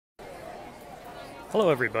Hello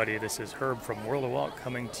everybody, this is Herb from World of Walt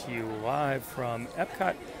coming to you live from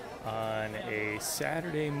Epcot on a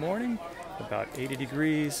Saturday morning, about 80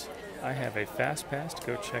 degrees. I have a fast pass to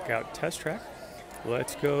go check out Test Track.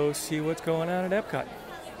 Let's go see what's going on at Epcot.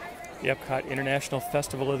 The Epcot International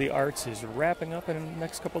Festival of the Arts is wrapping up in the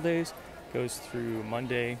next couple days. Goes through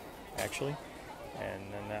Monday, actually, and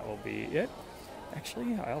then that will be it.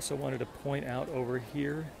 Actually, I also wanted to point out over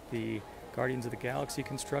here the Guardians of the Galaxy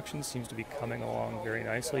construction seems to be coming along very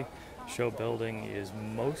nicely. Show building is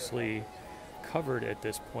mostly covered at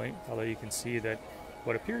this point, although you can see that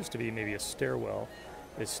what appears to be maybe a stairwell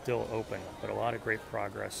is still open, but a lot of great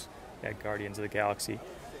progress at Guardians of the Galaxy.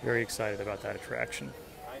 Very excited about that attraction.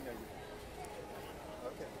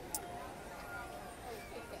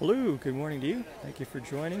 Hello, good morning to you. Thank you for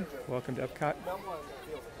joining. Welcome to Epcot.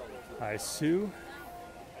 Hi, Sue.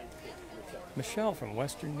 Michelle from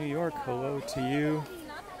Western New York, hello to you.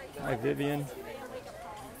 Hi, Vivian.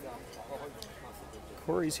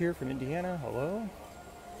 Corey's here from Indiana, hello.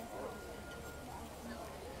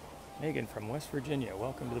 Megan from West Virginia,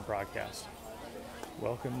 welcome to the broadcast.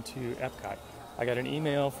 Welcome to Epcot. I got an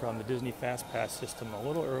email from the Disney Fast Pass system a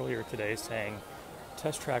little earlier today saying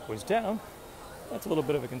Test Track was down. That's a little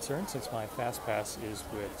bit of a concern since my Fast Pass is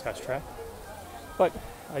with Test Track. But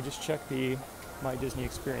I just checked the My Disney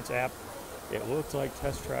Experience app. It looked like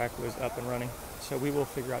Test Track was up and running, so we will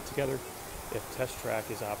figure out together if Test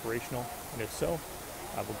Track is operational, and if so,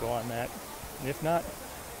 I will go on that. And if not,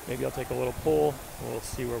 maybe I'll take a little poll, and we'll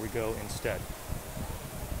see where we go instead.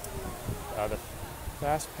 The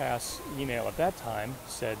Fast Pass email at that time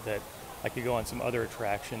said that I could go on some other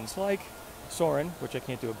attractions like Soarin', which I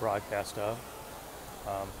can't do a broadcast of,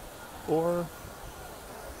 or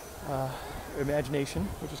Imagination,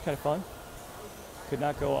 which is kind of fun. Could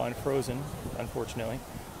not go on Frozen, unfortunately.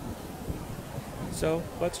 So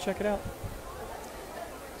let's check it out.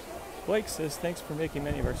 Blake says, thanks for making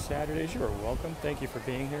many of our Saturdays. You are welcome. Thank you for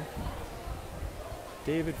being here.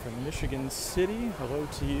 David from Michigan City, hello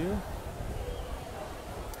to you.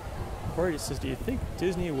 Corey says, do you think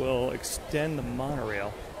Disney will extend the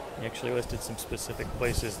monorail? He actually listed some specific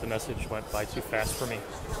places. The message went by too fast for me.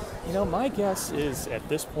 You know, my guess is at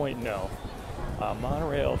this point, no.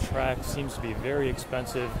 Monorail track seems to be very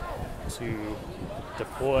expensive to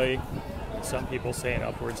deploy. Some people saying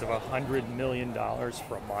upwards of $100 million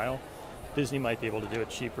for a mile. Disney might be able to do it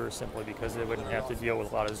cheaper simply because they wouldn't have to deal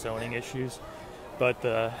with a lot of zoning issues. But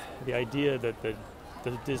the idea that the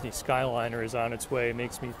Disney Skyliner is on its way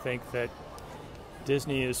makes me think that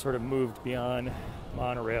Disney has sort of moved beyond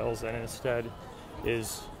monorails and instead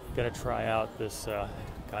is going to try out this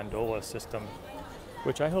gondola system,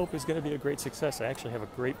 which I hope is going to be a great success. I actually have a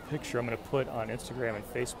great picture I'm going to put on Instagram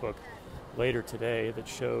and Facebook later today that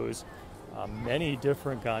shows many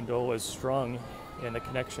different gondolas strung in the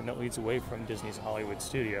connection that leads away from Disney's Hollywood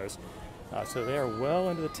Studios. So they are well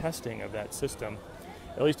into the testing of that system,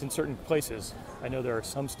 at least in certain places. I know there are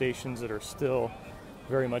some stations that are still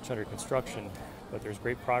very much under construction, but there's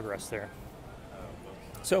great progress there.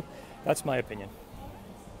 So that's my opinion.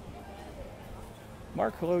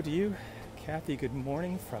 Mark, hello to you. Kathy, good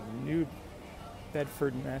morning from New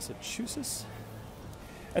Bedford, Massachusetts.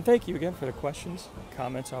 And thank you again for the questions,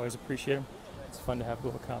 comments. I always appreciate them. It's fun to have a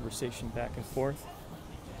little conversation back and forth.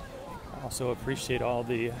 I also appreciate all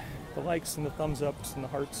the likes and the thumbs ups and the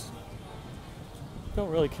hearts. Don't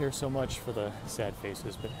really care so much for the sad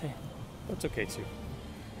faces, but hey, that's okay too.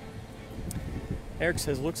 Eric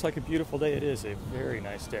says, looks like a beautiful day. It is a very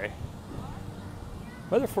nice day.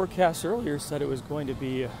 Weather forecast earlier said it was going to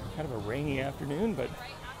be kind of a rainy afternoon, but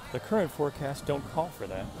the current forecasts don't call for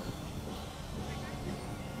that.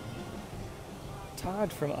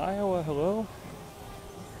 Todd from Iowa, hello.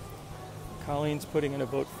 Colleen's putting in a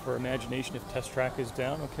vote for Imagination if Test Track is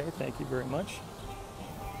down. Okay, thank you very much.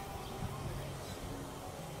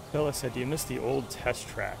 Bella said, do you miss the old Test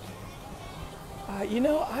Track? You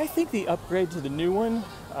know, I think the upgrade to the new one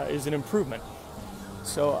is an improvement.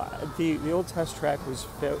 So the old Test Track was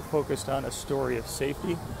focused on a story of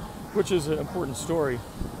safety, which is an important story,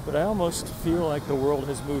 but I almost feel like the world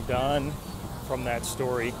has moved on from that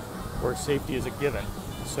story where safety is a given.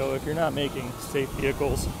 So if you're not making safe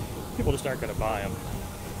vehicles, people just aren't going to buy them.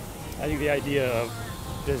 I think the idea of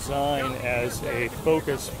design as a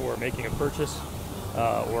focus for making a purchase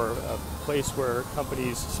or a place where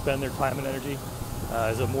companies spend their time and energy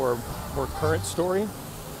is a more current story.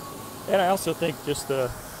 And I also think just the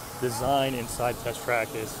design inside Test Track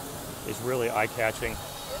is really eye-catching.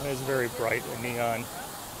 It's very bright and neon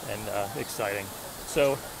and exciting.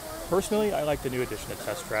 So personally, I like the new edition of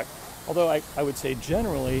Test Track. Although I would say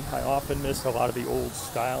generally, I often miss a lot of the old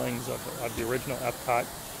stylings of the original Epcot.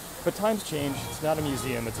 But times change. It's not a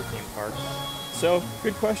museum, it's a theme park. So,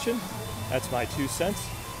 good question. That's my 2 cents.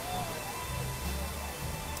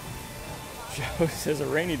 Joe says a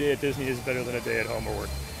rainy day at Disney is better than a day at home or work.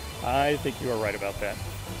 I think you are right about that.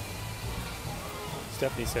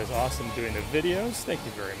 Stephanie says, awesome doing the videos. Thank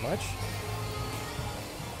you very much.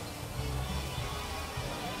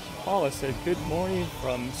 Paula said, good morning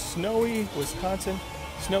from snowy Wisconsin.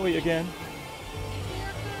 Snowy again.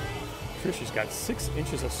 Trisha's got 6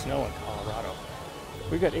 inches of snow in Colorado.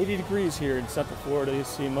 We've got 80 degrees here in Central Florida. You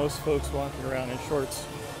see most folks walking around in shorts.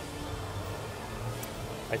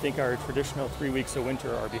 I think our traditional 3 weeks of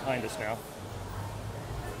winter are behind us now.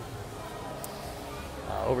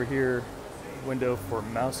 Over here, window for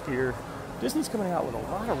Mouse Gear. Disney's coming out with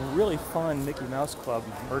a lot of really fun Mickey Mouse Club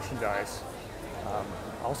merchandise.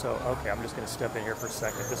 Also, okay, I'm just going to step in here for a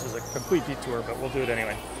second. This is a complete detour, but we'll do it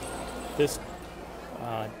anyway. This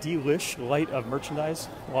Delish line of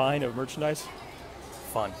merchandise,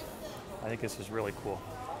 fun. I think this is really cool.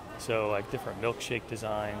 So, like different milkshake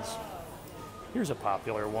designs. Here's a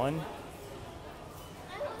popular one.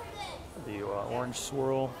 The orange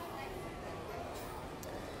swirl.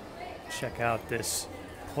 Check out this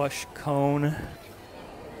plush cone.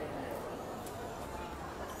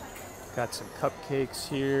 Got some cupcakes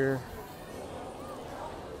here.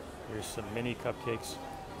 Here's some mini cupcakes,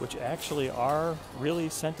 which actually are really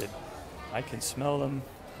scented. I can smell them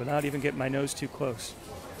without even getting my nose too close.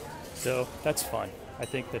 So that's fun. I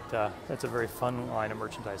think that that's a very fun line of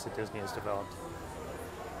merchandise that Disney has developed.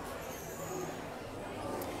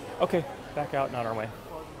 Okay, back out and on our way.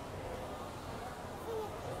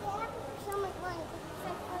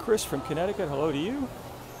 Chris from Connecticut, hello to you.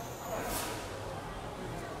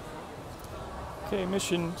 Okay,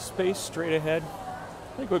 mission space straight ahead.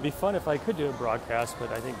 I think it would be fun if I could do a broadcast,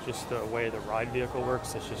 but I think just the way the ride vehicle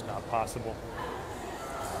works, it's just not possible.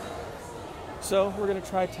 So we're going to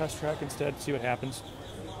try Test Track instead, see what happens.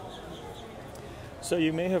 So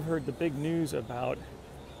you may have heard the big news about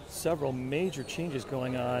several major changes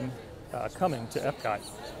going on, coming to Epcot.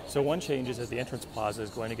 So one change is that the entrance plaza is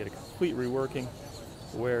going to get a complete reworking,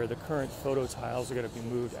 where the current photo tiles are going to be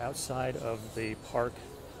moved outside of the park,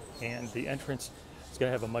 and the entrance is going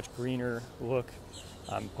to have a much greener look.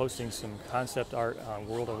 I'm posting some concept art on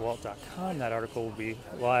worldofwalt.com. That article will be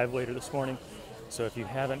live later this morning. So if you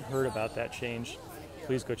haven't heard about that change,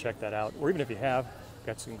 please go check that out. Or even if you have,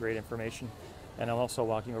 got some great information. And I'm also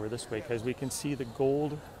walking over this way because we can see the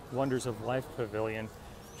Gold Wonders of Life Pavilion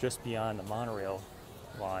just beyond the monorail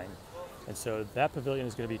line. And so that pavilion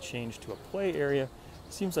is going to be changed to a play area.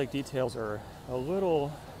 Seems like details are a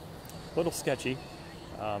little sketchy,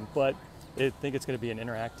 but I think it's going to be an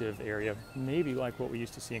interactive area, maybe like what we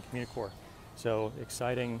used to see in Communicore. So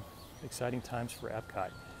exciting times for Epcot.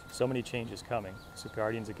 So many changes coming. So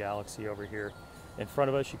Guardians of the Galaxy over here in front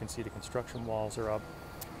of us. You can see the construction walls are up.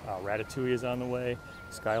 Ratatouille is on the way.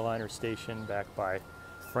 Skyliner Station back by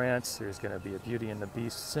France. There's going to be a Beauty and the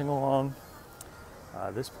Beast sing-along.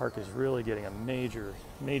 This park is really getting a major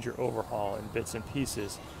overhaul in bits and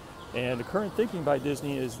pieces. And the current thinking by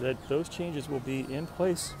Disney is that those changes will be in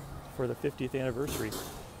place for the 50th anniversary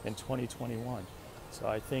in 2021. So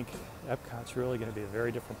I think Epcot's really going to be a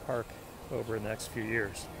very different park over the next few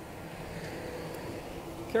years.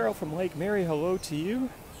 Carol from Lake Mary, hello to you.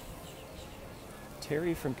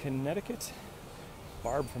 Terry from Connecticut.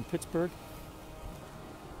 Barb from Pittsburgh.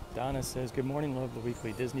 Donna says, good morning, love the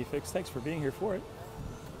weekly Disney Fix. Thanks for being here for it.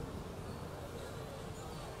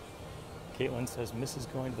 Caitlin says, misses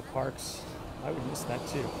going to the parks. I would miss that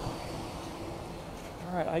too.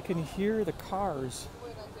 All right, I can hear the cars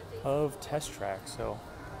of Test Track, so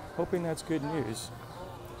hoping that's good news.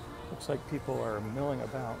 Looks like people are milling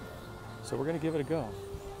about, so we're going to give it a go.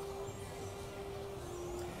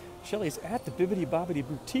 Shelly's at the Bibbidi Bobbidi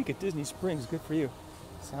Boutique at Disney Springs. Good for you.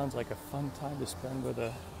 Sounds like a fun time to spend with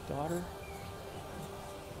a daughter.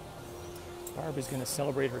 Barb is going to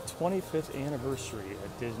celebrate her 25th anniversary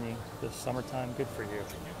at Disney this summertime. Good for you.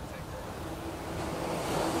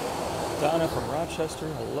 Donna from Rochester,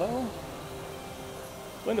 hello.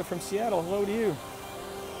 Linda from Seattle, hello to you.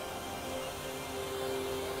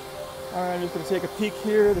 All right, I'm just going to take a peek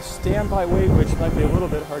here. The standby wait, which might be a little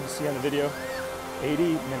bit hard to see on the video, 80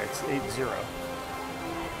 minutes, 80.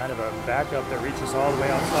 Kind of a backup that reaches all the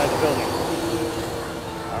way outside the building.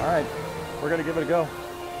 All right, we're going to give it a go.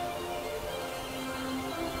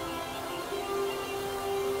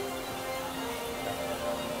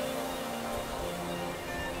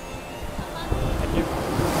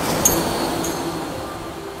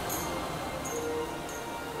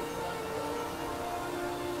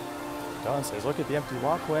 Yvonne says, look at the empty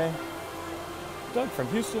walkway. Doug from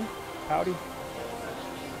Houston, howdy.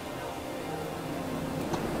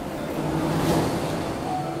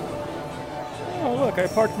 Oh look, I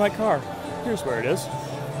parked my car. Here's where it is.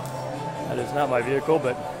 That is not my vehicle,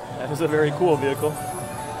 but that is a very cool vehicle.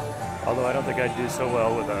 Although I don't think I'd do so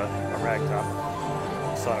well with a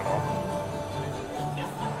ragtop sun at all.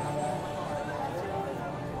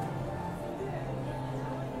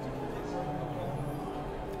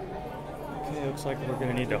 Okay, looks like we're going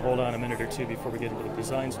to need to hold on a minute or two before we get into the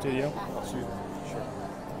design studio. Sure.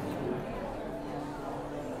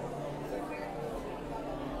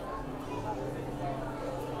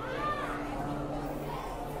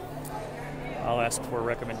 I'll ask for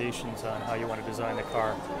recommendations on how you want to design the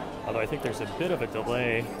car. Although I think there's a bit of a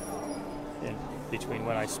delay in between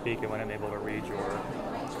when I speak and when I'm able to read your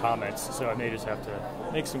comments. So I may just have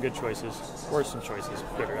to make some good choices, or some choices,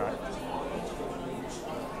 good or not.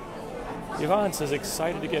 Yvonne says,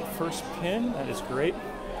 excited to get first pin. That is great.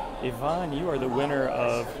 Yvonne, you are the winner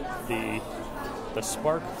of the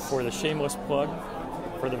spark for the shameless plug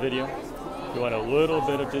for the video. If you want a little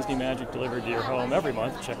bit of Disney magic delivered to your home every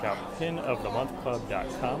month, check out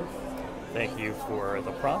pinofthemonthclub.com. Thank you for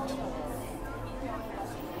the prompt.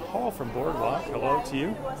 Paul from Boardwalk, hello to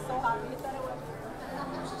you.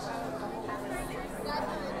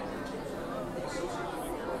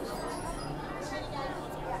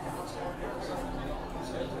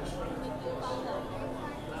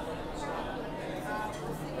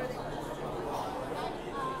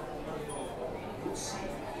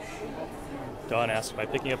 Dawn asked, am I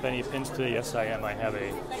picking up any pins today? Yes, I am. I have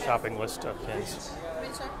a shopping list of pins.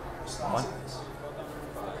 One.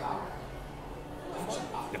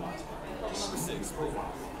 Yep.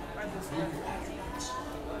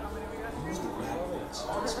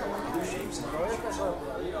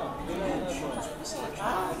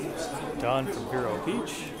 Dawn from Vero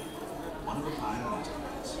Beach.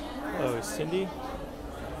 Hello, Cindy.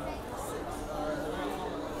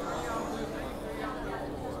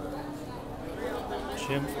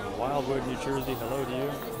 Jim from Wildwood, New Jersey, hello to you.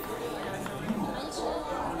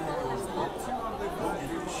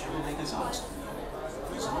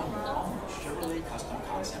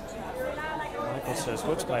 Michael says,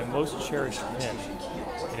 what's my most cherished pin?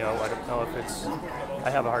 You know, I don't know if it's, I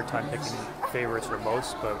have a hard time picking favorites or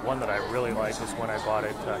most, but one that I really like is one I bought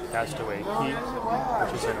at Castaway Key,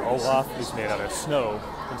 which is an Olaf who's made out of snow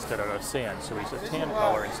instead of sand, so he's a tan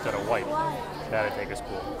color instead of white. That I think is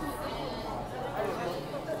cool.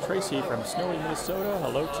 Tracy from snowy Minnesota,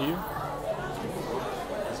 hello to you.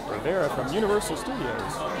 Rivera from Universal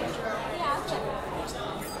Studios.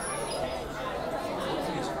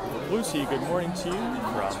 Lucy, good morning to you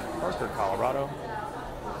from Parker, Colorado.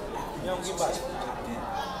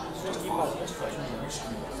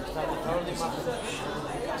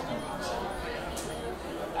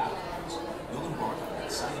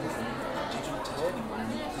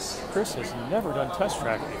 Chris has never done test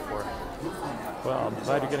track before. Well, I'm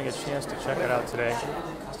glad you're getting a chance to check it out today.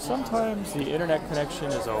 Sometimes the internet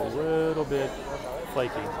connection is a little bit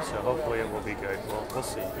flaky, so hopefully it will be good. We'll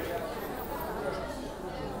see.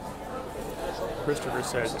 Christopher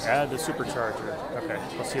says, add the supercharger. Okay,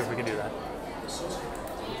 let's see if we can do that.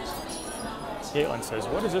 Caitlin says,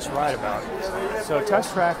 what is this ride about? So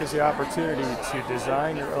Test Track is the opportunity to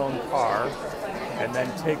design your own car and then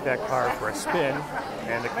take that car for a spin,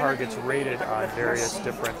 and the car gets rated on various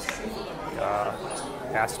different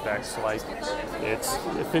aspects, like its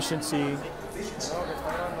efficiency,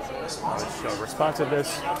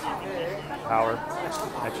 responsiveness, power.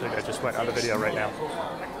 Actually, I just went on the video right now.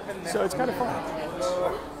 So it's kind of fun.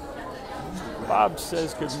 Bob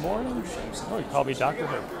says, good morning. Oh, you call me Dr.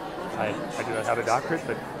 Herb. I do not have a doctorate,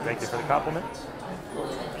 but thank you for the compliment.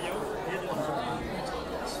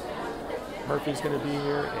 Murphy's going to be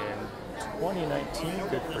here in 2019.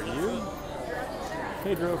 Good for you.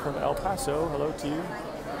 Pedro from El Paso, hello to you.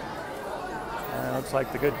 Looks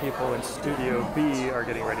like the good people in Studio B are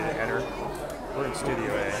getting ready to enter. We're in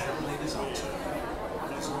Studio A.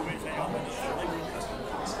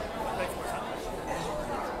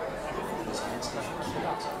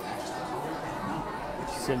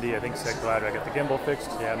 Cindy, I think, said, glad I got the gimbal fixed.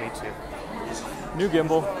 Yeah, me too. New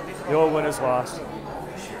gimbal. The old one is lost.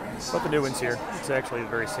 But the new one's here. It's actually the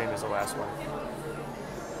very same as the last one.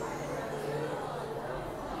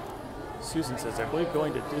 Susan says, I believe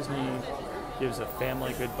going to Disney gives a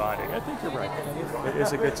family good bonding. I think you're right. It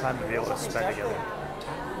is a good time to be able to spend together.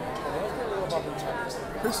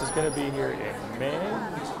 Chris is going to be here in May,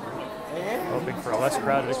 hoping for a less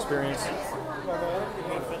crowded experience.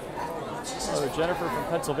 Hello, Jennifer from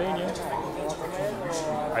Pennsylvania.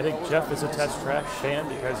 I think Jeff is a test track fan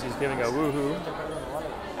because he's giving a woohoo.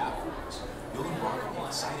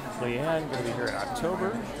 Leanne going to be here in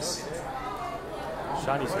October.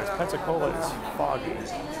 Shani says Pensacola is foggy.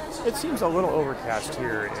 It seems a little overcast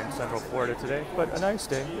here in Central Florida today, but a nice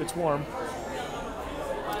day. It's warm.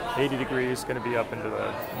 80 degrees, going to be up into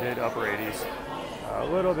the mid-upper 80s. A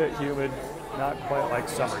little bit humid, not quite like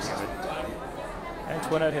summer humid.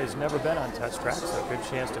 Antoinette has never been on test track, so a good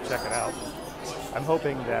chance to check it out. I'm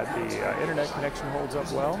hoping that the internet connection holds up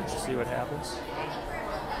well. We'll see what happens.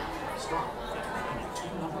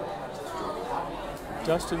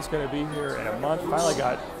 Dustin's going to be here in a month. Finally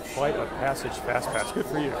got Flight of Passage Fast Pass. Good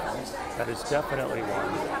for you. That is definitely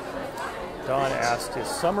one. Dawn asked, is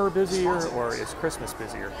summer busier or is Christmas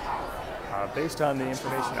busier? Based on the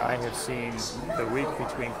information I have seen, the week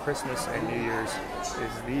between Christmas and New Year's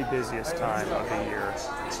is the busiest time of the year.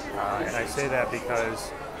 And I say that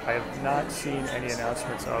because I have not seen any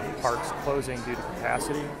announcements of parks closing due to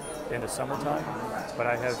capacity in the summertime, but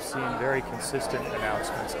I have seen very consistent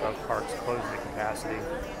announcements of parks closing to capacity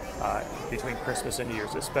between Christmas and New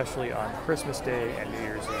Year's, especially on Christmas Day and New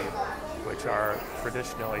Year's Eve, which are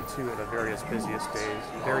traditionally two of the very busiest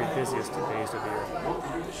days of the year.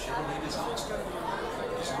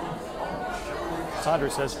 Sandra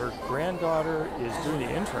says her granddaughter is doing the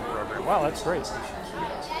intern program. Wow, that's great.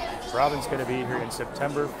 Robin's going to be here in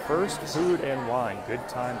September. First food and wine. Good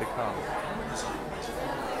time to come.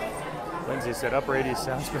 Lindsay said upper 80s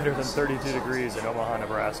sounds better than 32 degrees in Omaha,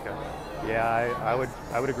 Nebraska. Yeah,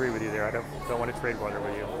 I would agree with you there. I don't want to trade weather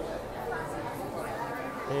with you.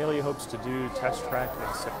 Haley hopes to do test track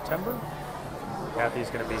in September. Kathy's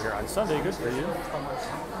going to be here on Sunday. Good for you.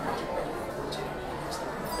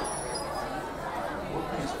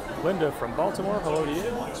 Linda from Baltimore. Hello to you.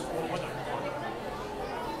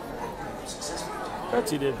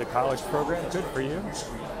 Betsy did the college program. Good for you.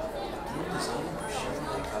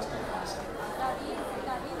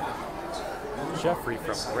 Jeffrey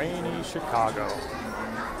from rainy Chicago.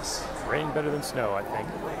 Rain better than snow, I think.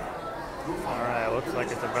 All right, looks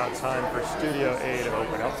like it's about time for Studio A to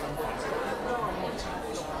open up.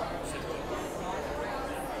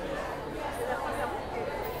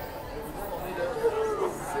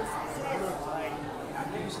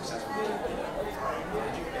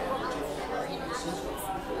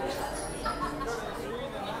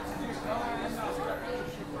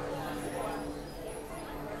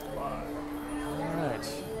 All right,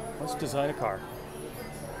 let's design a car.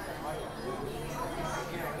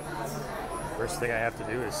 First thing I have to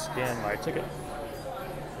do is scan my ticket.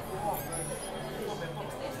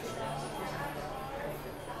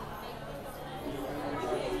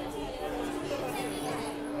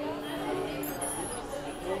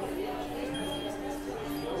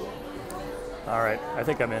 All right, I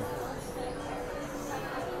think I'm in.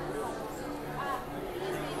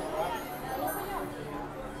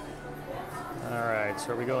 All right,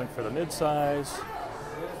 so are we going for the midsize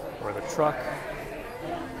or the truck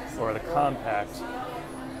or the compact?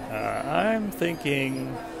 I'm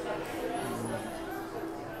thinking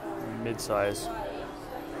midsize.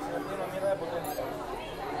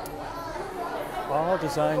 All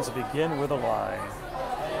designs begin with a line.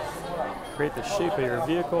 Create the shape of your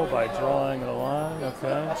vehicle by drawing the line.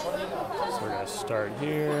 Okay, so we're going to start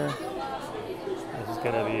here. This is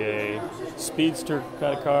going to be a speedster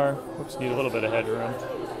kind of car. Oops, need a little bit of headroom.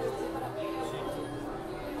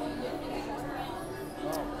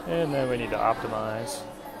 And then we need to optimize.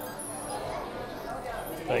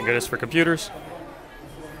 Thank goodness for computers.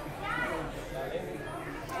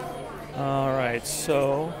 All right,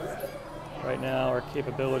 so right now our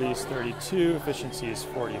capability is 32, efficiency is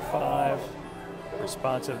 45,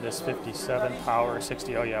 responsiveness 57, power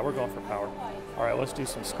 60. Oh yeah, we're going for power. All right, let's do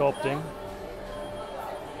some sculpting.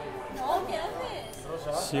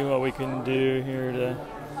 See what we can do here to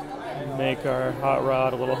make our hot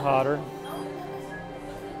rod a little hotter.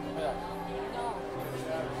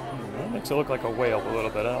 That makes it look like a whale a little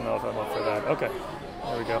bit. I don't know if I'm up for that. Okay,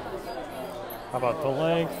 there we go. How about the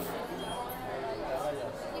length?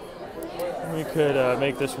 We could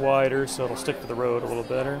make this wider so it'll stick to the road a little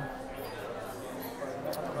better.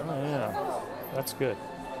 Oh yeah, that's good.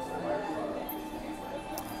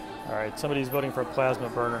 All right, somebody's voting for a plasma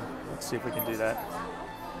burner. Let's see if we can do that.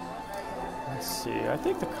 Let's see, I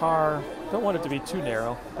think the car, don't want it to be too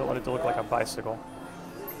narrow. Don't want it to look like a bicycle.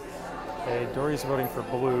 Okay, Dory's voting for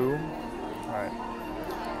blue. All right,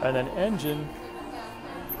 and then engine.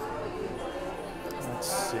 Let's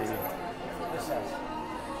see.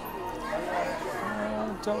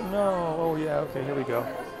 Don't know. Oh yeah, okay, here we go.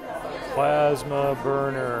 Plasma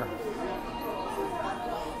burner.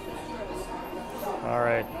 All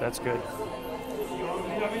right, that's good.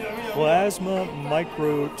 Plasma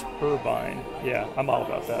microturbine. Yeah, I'm all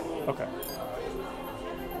about that. Okay.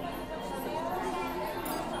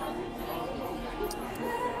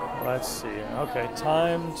 Let's see. Okay,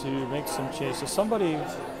 time to make some changes. So somebody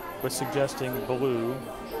was suggesting blue.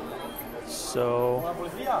 So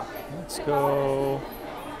let's go.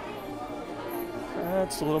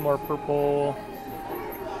 That's a little more purple.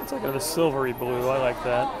 It's like a silvery blue. I like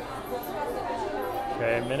that.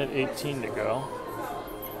 Okay, minute 18 to go.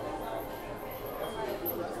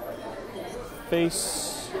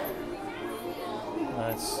 Face.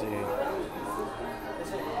 Let's see.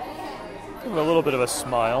 Give it a little bit of a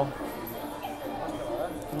smile.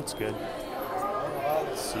 That's good.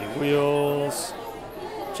 Let's see. Wheels.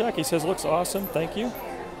 Jackie says looks awesome. Thank you.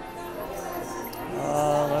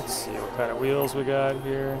 Let's see what kind of wheels we got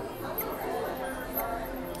here.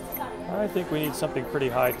 I think we need something pretty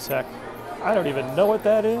high tech. I don't even know what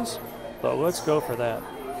that is, but let's go for that.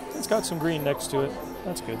 It's got some green next to it.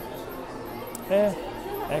 That's good.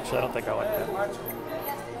 Actually, I don't think I like that.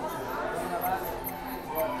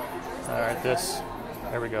 All right, this.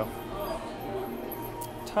 There we go.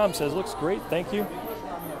 Tom says, looks great, thank you.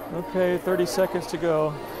 Okay, 30 seconds to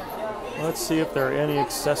go. Let's see if there are any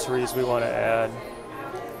accessories we want to add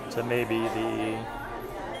to maybe the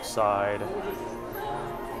side.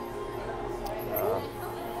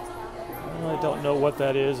 I don't know what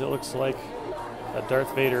that is. It looks like a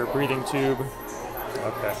Darth Vader breathing tube.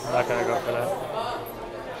 Okay, I'm not going to go for that.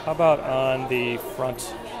 How about on the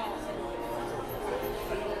front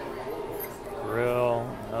grill?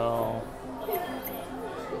 No.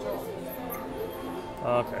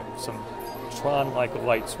 Okay, some Tron-like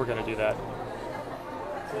lights. We're going to do that.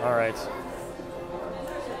 All right.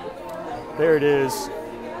 There it is.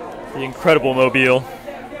 The Incredible Mobile.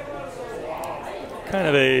 Kind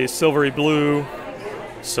of a silvery blue.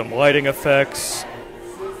 Some lighting effects.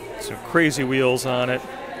 Some crazy wheels on it.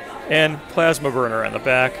 And plasma burner on the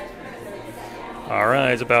back. All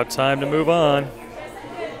right, it's about time to move on.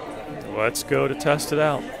 Let's go to test it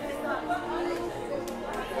out.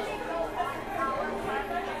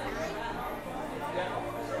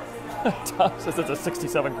 Tom says it's a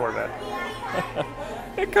 67 Corvette.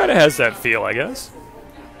 It kind of has that feel, I guess.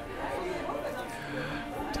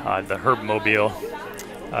 Todd, the Herbmobile.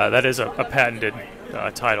 That is a patented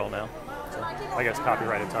title now. So, I guess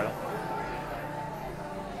copyrighted title.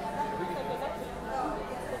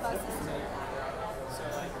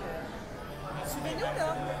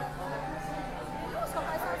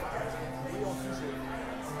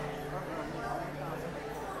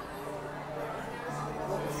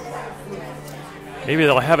 Maybe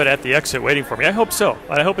they'll have it at the exit waiting for me. I hope so.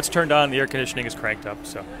 I hope it's turned on, the air conditioning is cranked up,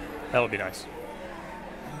 so that would be nice.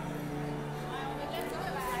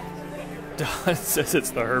 Don says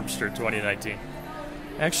it's the Herbster 2019.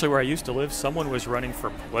 Actually, where I used to live, someone was running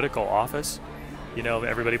for political office. You know,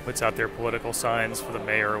 everybody puts out their political signs for the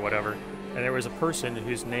mayor or whatever. And there was a person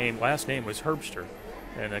whose last name was Herbster.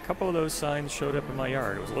 And a couple of those signs showed up in my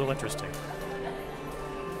yard. It was a little interesting.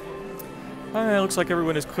 Looks like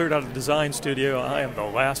everyone has cleared out of the design studio. I am the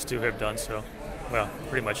last to have done so. Well,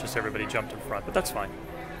 pretty much just everybody jumped in front, but that's fine.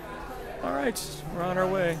 All right, we're on our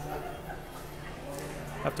way.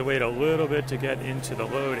 Have to wait a little bit to get into the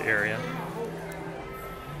load area.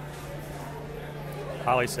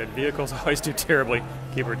 Holly said, vehicles always do terribly.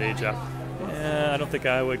 Keep her day job. Yeah, I don't think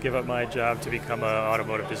I would give up my job to become an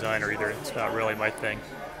automotive designer either. It's not really my thing.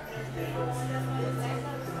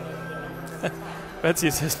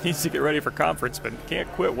 Betsy says needs to get ready for conference, but can't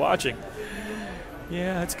quit watching.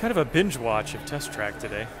 Yeah, it's kind of a binge watch of Test Track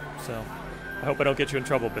today, so I hope I don't get you in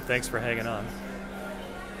trouble, but thanks for hanging on.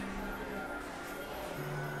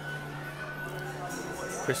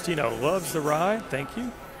 Christina loves the ride, thank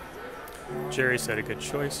you. Jerry said a good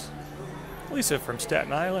choice. Lisa from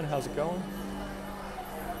Staten Island, how's it going?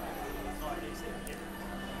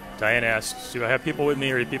 Diane asks, do I have people with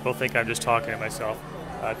me or do people think I'm just talking to myself?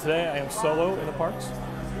 Today I am solo in the parks,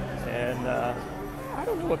 and I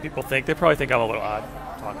don't know what people think. They probably think I'm a little odd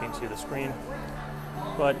talking to the screen.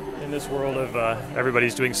 But in this world of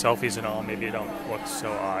everybody's doing selfies and all, maybe it don't look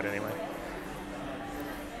so odd anyway.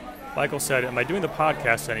 Michael said, am I doing the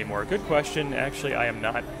podcast anymore? Good question. Actually, I am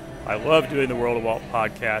not. I love doing the World of Walt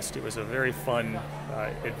podcast. It was a very fun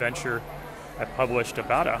adventure. I published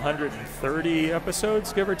about 130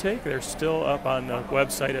 episodes, give or take. They're still up on the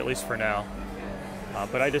website, at least for now.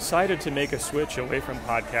 But I decided to make a switch away from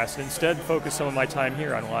podcasts and instead focus some of my time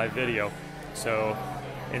here on live video. So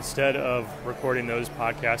instead of recording those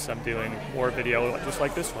podcasts, I'm doing more video just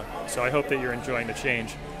like this one. So I hope that you're enjoying the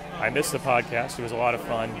change. I missed the podcast. It was a lot of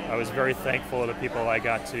fun. I was very thankful of the people I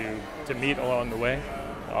got to meet along the way,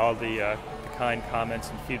 all the kind comments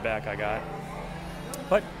and feedback I got.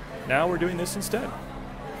 But now we're doing this instead.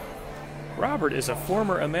 Robert is a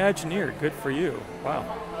former Imagineer. Good for you. Wow.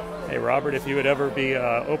 Hey, Robert, if you would ever be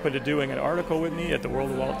open to doing an article with me at the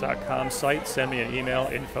worldofwalt.com site, send me an email,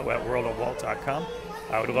 info@worldofwalt.com.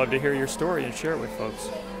 I would love to hear your story and share it with folks.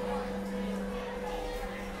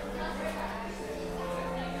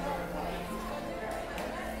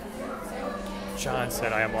 John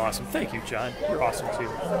said I am awesome. Thank you, John. You're awesome, too.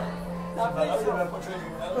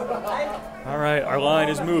 All right, our line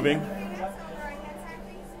is moving.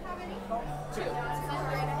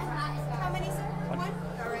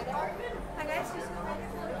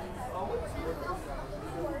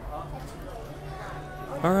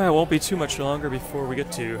 All right, won't be too much longer before we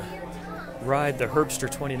get to ride the Herbster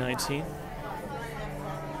 2019.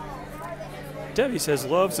 Debbie says,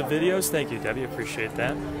 loves the videos. Thank you, Debbie. Appreciate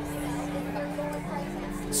that.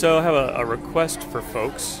 So I have a request for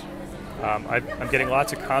folks. I'm getting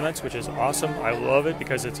lots of comments, which is awesome. I love it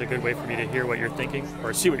because it's a good way for me to hear what you're thinking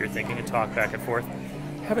or see what you're thinking and talk back and forth.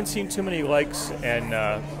 Haven't seen too many likes and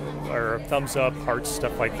or thumbs up, hearts,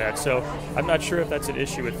 stuff like that. So I'm not sure if that's an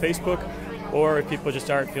issue with Facebook or if people just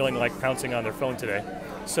aren't feeling like pouncing on their phone today.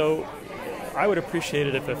 So I would appreciate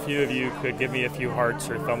it if a few of you could give me a few hearts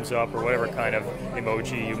or thumbs up or whatever kind of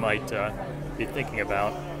emoji you might be thinking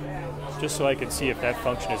about, just so I can see if that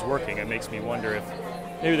function is working. It makes me wonder if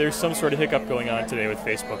maybe there's some sort of hiccup going on today with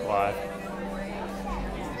Facebook Live.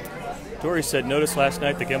 Dory said, noticed last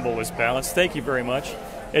night the gimbal was balanced. Thank you very much.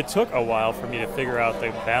 It took a while for me to figure out the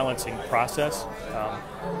balancing process.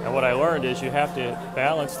 And what I learned is you have to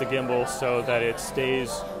balance the gimbal so that it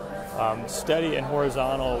stays steady and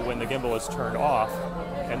horizontal when the gimbal is turned off.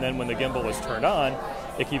 And then when the gimbal is turned on,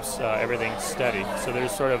 it keeps everything steady. So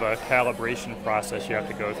there's sort of a calibration process you have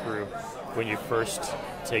to go through when you first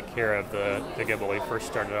take care of the gimbal, when you first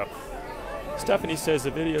start it up. Stephanie says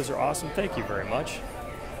the videos are awesome. Thank you very much.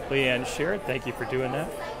 Leanne shared, thank you for doing that.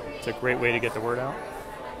 It's a great way to get the word out.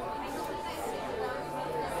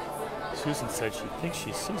 Susan said she thinks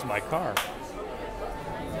she sees my car.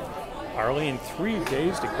 Arlene, 3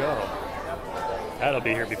 days to go. That'll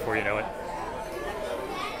be here before you know it.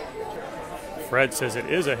 Fred says it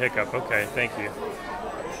is a hiccup. Okay, thank you.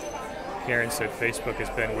 Karen said Facebook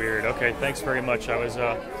has been weird. Okay, thanks very much. I was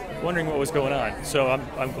wondering what was going on. So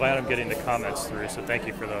I'm glad I'm getting the comments through, so thank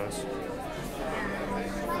you for those.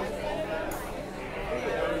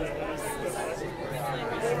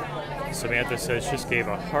 Samantha says just gave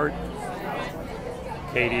a heart.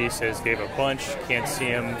 Katie says gave a bunch. Can't see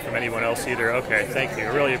him from anyone else either. Okay, thank you. I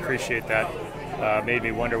really appreciate that. Made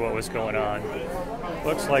me wonder what was going on.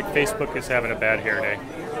 Looks like Facebook is having a bad hair day.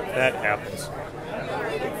 That happens.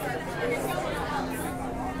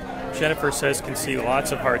 Jennifer says can see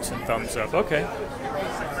lots of hearts and thumbs up. Okay.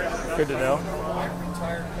 Good to know.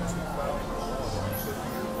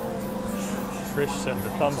 Trish said the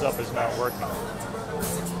thumbs up is not working.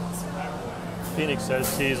 Phoenix says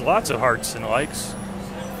sees lots of hearts and likes.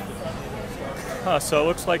 So it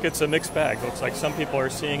looks like it's a mixed bag. Looks like some people are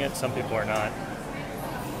seeing it, some people are not.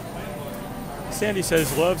 Sandy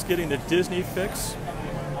says loves getting the Disney fix.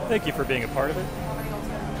 Thank you for being a part of it.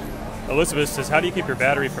 Elizabeth says, how do you keep your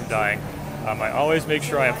battery from dying? I always make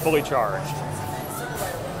sure I am fully charged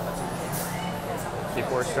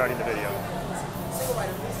before starting the video.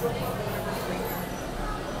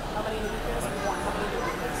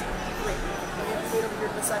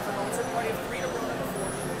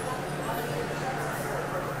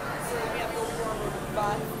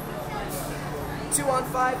 Two on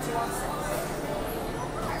five.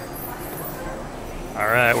 All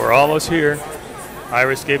right, we're almost here.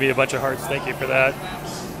 Iris gave me a bunch of hearts. Thank you for that.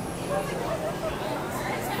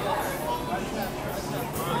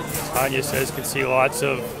 Tanya says can see lots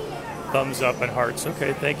of thumbs up and hearts.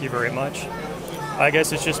 Okay, thank you very much. I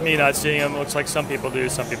guess it's just me not seeing them. Looks like some people do,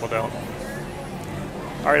 some people don't.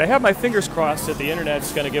 All right, I have my fingers crossed that the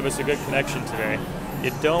internet's going to give us a good connection today.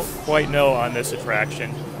 You don't quite know on this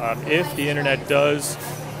attraction. If the internet does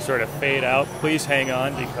sort of fade out, please hang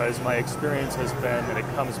on because my experience has been that it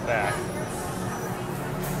comes back.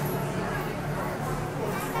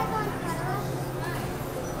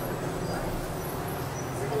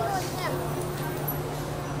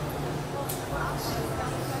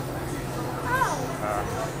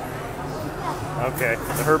 Okay,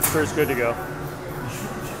 the Herbster is good to go.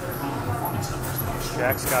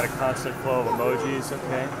 Jack's got a constant flow of emojis.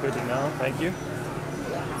 Okay, good to know. Thank you.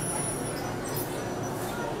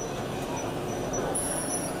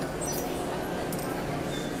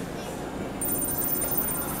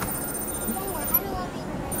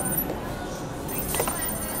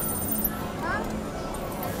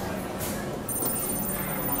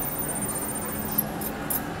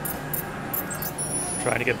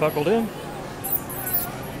 Trying to get buckled in.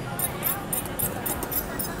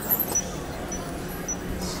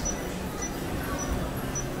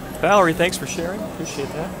 Valerie, thanks for sharing. Appreciate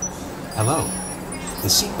that. Hello. The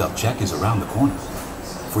seatbelt check is around the corner.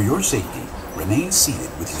 For your safety, remain seated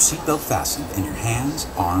with your seatbelt fastened and your hands,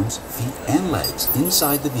 arms, feet, and legs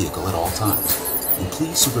inside the vehicle at all times. And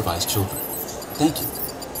please supervise children. Thank you.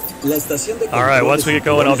 All right, once we get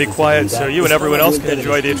going, I'll be quiet so you and everyone else can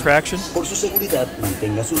enjoy the attraction. Por su seguridad,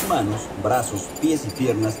 mantenga sus manos, brazos, pies y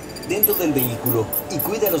piernas dentro del vehículo y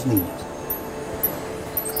cuide a los niños.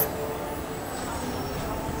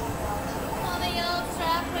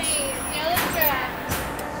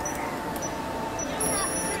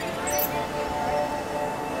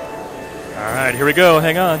 All right, here we go.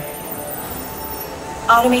 Hang on.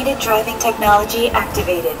 Automated driving technology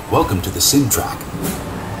activated. Welcome to the sim track.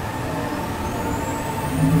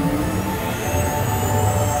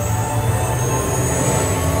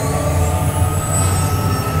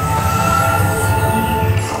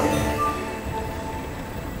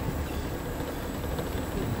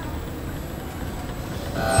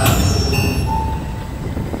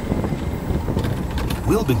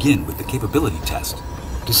 We'll begin with the capability test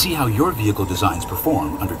to see how your vehicle designs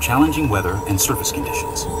perform under challenging weather and surface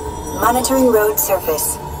conditions. Monitoring road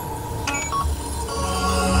surface.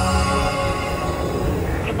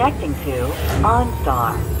 Connecting to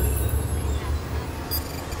OnStar.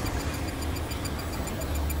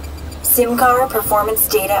 SimCar performance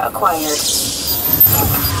data acquired.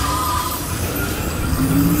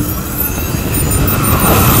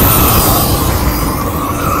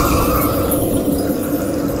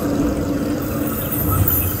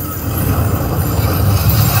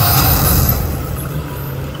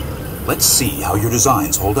 Let's see how your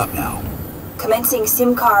designs hold up now. Commencing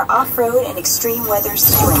SimCar off-road and extreme weather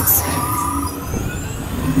sequence.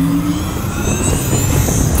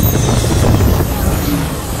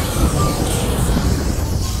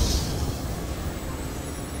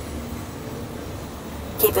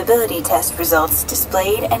 Capability test results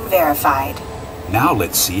displayed and verified. Now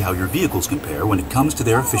let's see how your vehicles compare when it comes to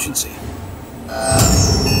their efficiency.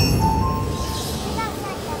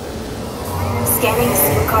 Scanning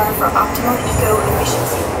SimCar for optimal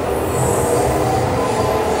eco-efficiency.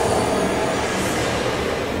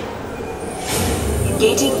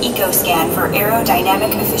 Engaging EcoScan for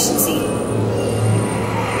aerodynamic efficiency.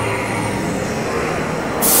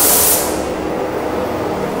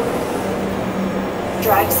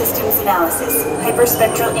 Drive systems analysis.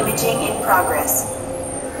 Hyperspectral imaging in progress.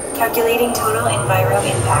 Calculating total enviro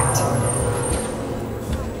impact.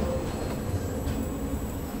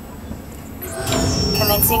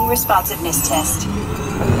 Commencing responsiveness test.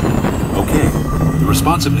 Okay, the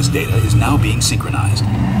responsiveness data is now being synchronized.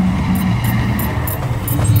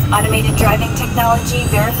 Automated driving technology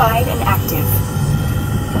verified and active.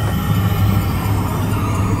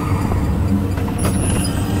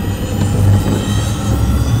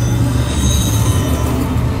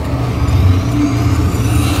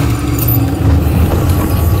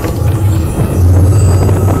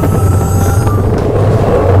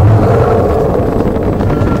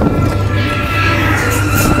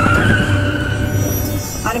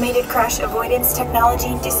 Automated crash avoidance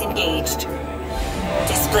technology disengaged.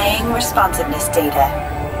 Displaying responsiveness data.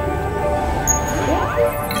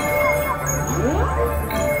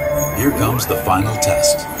 Here comes the final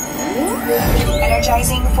test.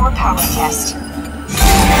 Energizing for power test.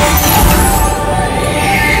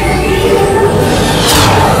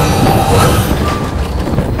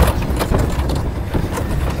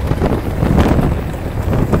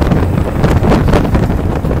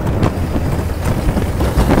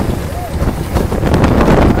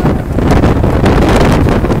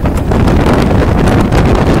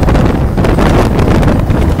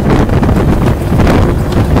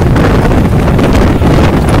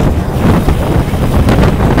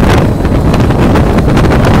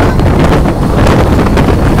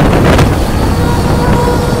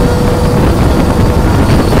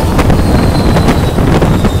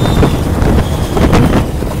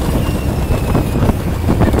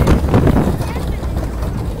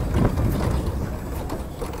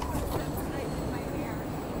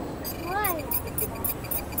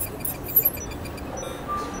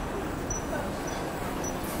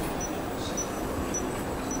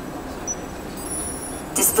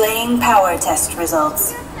 Displaying power test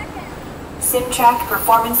results. SimTrack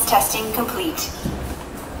performance testing complete.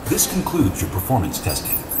 This concludes your performance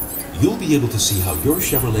testing. You'll be able to see how your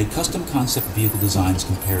Chevrolet custom concept vehicle designs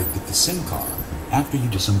compared with the sim car after you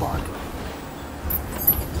disembark.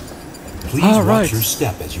 Please watch your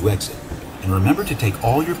step as you exit, and remember to take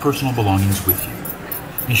all your personal belongings with you.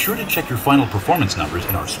 Be sure to check your final performance numbers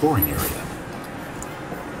in our scoring area.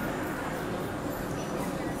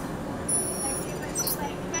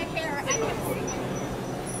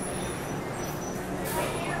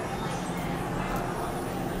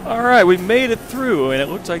 All right, we made it through, and it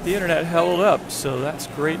looks like the internet held up, so that's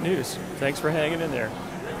great news. Thanks for hanging in there.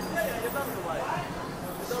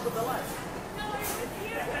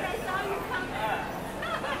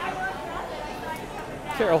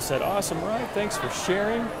 Carol said, awesome ride, thanks for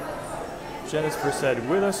sharing. Jennifer said,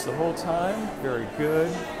 with us the whole time, very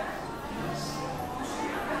good.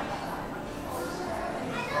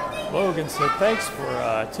 Logan said, thanks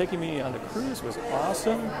for taking me on the cruise, it was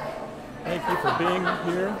awesome. Thank you for being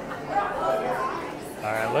here.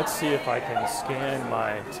 All right, let's see if I can scan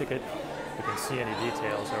my ticket. If we can see any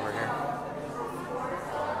details over here.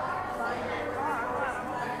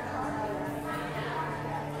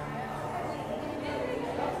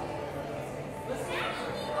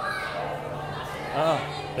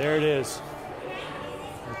 Ah, there it is.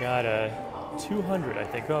 We got a 200, I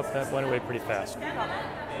think. Oh, that went away pretty fast. All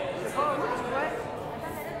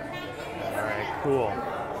right, cool.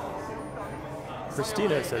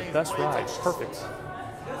 Christina said, best ride, perfect.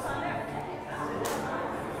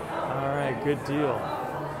 All right, good deal.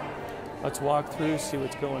 Let's walk through, see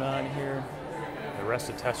what's going on here. The rest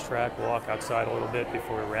of Test Track, we'll walk outside a little bit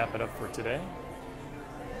before we wrap it up for today.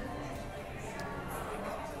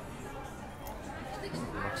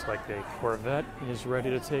 Looks like the Corvette is ready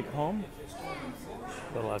to take home.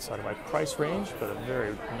 A little outside of my price range, but a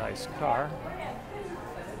very nice car.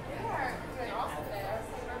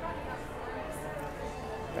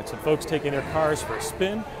 Got some folks taking their cars for a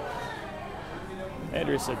spin.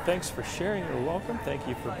 Andrea said, thanks for sharing. You're welcome. Thank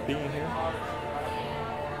you for being here.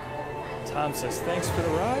 Tom says, thanks for the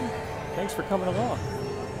ride. Thanks for coming along.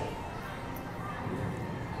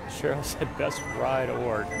 Cheryl said, best ride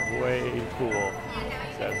award. Way cool.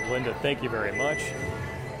 Says Linda, thank you very much.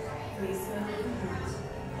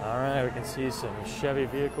 All right, we can see some Chevy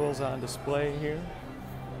vehicles on display here.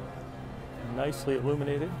 Nicely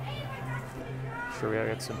illuminated. Sure, we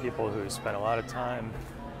got some people who spent a lot of time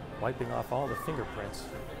wiping off all the fingerprints.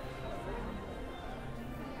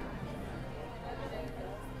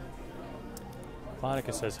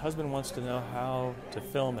 Monica says, husband wants to know how to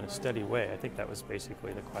film in a steady way. I think that was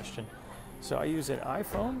basically the question. So I use an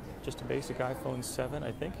iPhone, just a basic iPhone 7,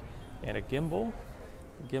 I think, and a gimbal.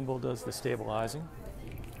 The gimbal does the stabilizing.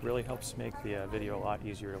 Really helps make the video a lot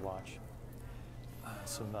easier to watch.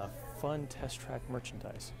 Some fun Test Track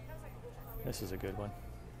merchandise. This is a good one.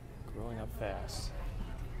 Growing up fast.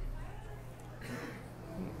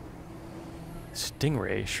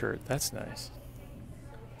 Stingray shirt, that's nice.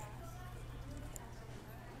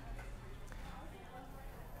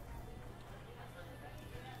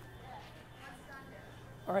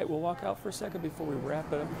 All right, we'll walk out for a second before we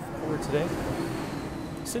wrap it up for today.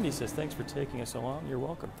 Cindy says, thanks for taking us along. You're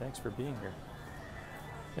welcome. Thanks for being here.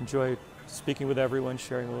 Enjoy speaking with everyone,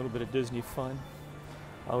 sharing a little bit of Disney fun.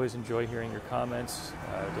 I always enjoy hearing your comments,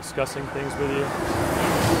 discussing things with you.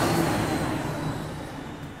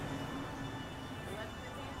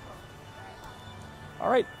 All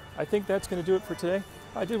right, I think that's going to do it for today.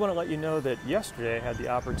 I did want to let you know that yesterday I had the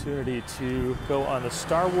opportunity to go on the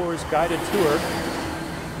Star Wars guided tour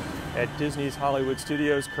at Disney's Hollywood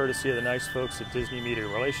Studios, courtesy of the nice folks at Disney Media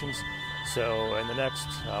Relations. So in the next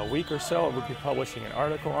week or so, we'll be publishing an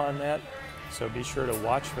article on that. So be sure to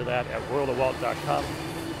watch for that at worldofwalt.com.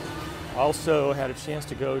 Also had a chance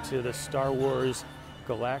to go to the Star Wars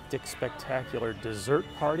Galactic Spectacular Dessert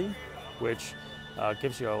Party, which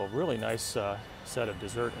gives you a really nice set of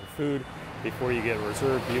dessert and food before you get a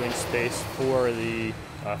reserved viewing space for the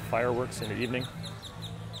fireworks in the evening.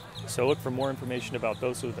 So look for more information about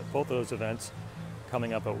both of those events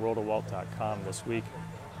coming up at worldofwalt.com this week.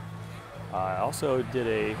 I also did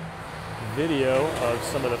a video of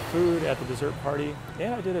some of the food at the dessert party,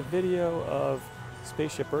 and I did a video of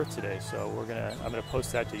Spaceship Earth today. So I'm gonna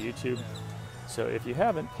post that to YouTube. So if you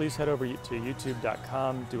haven't, please head over to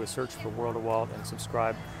youtube.com, do a search for World of Walt, and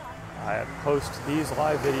subscribe. I post these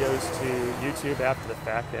live videos to YouTube after the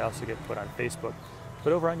fact. They also get put on Facebook.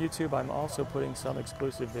 But over on YouTube, I'm also putting some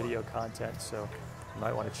exclusive video content, so you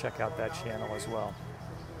might want to check out that channel as well.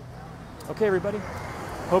 Okay, everybody.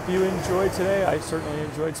 Hope you enjoyed today. I certainly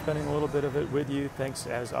enjoyed spending a little bit of it with you. Thanks,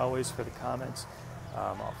 as always, for the comments,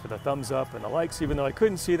 for the thumbs up and the likes, even though I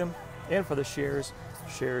couldn't see them, and for the shares.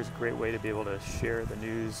 Share is a great way to be able to share the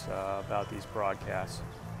news about these broadcasts.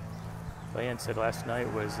 Diane said last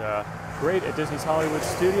night was great at Disney's Hollywood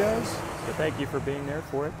Studios, so thank you for being there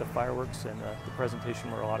for it. The fireworks and the presentation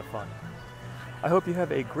were a lot of fun. I hope you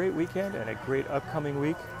have a great weekend and a great upcoming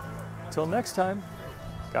week. Till next time,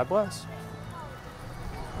 God bless.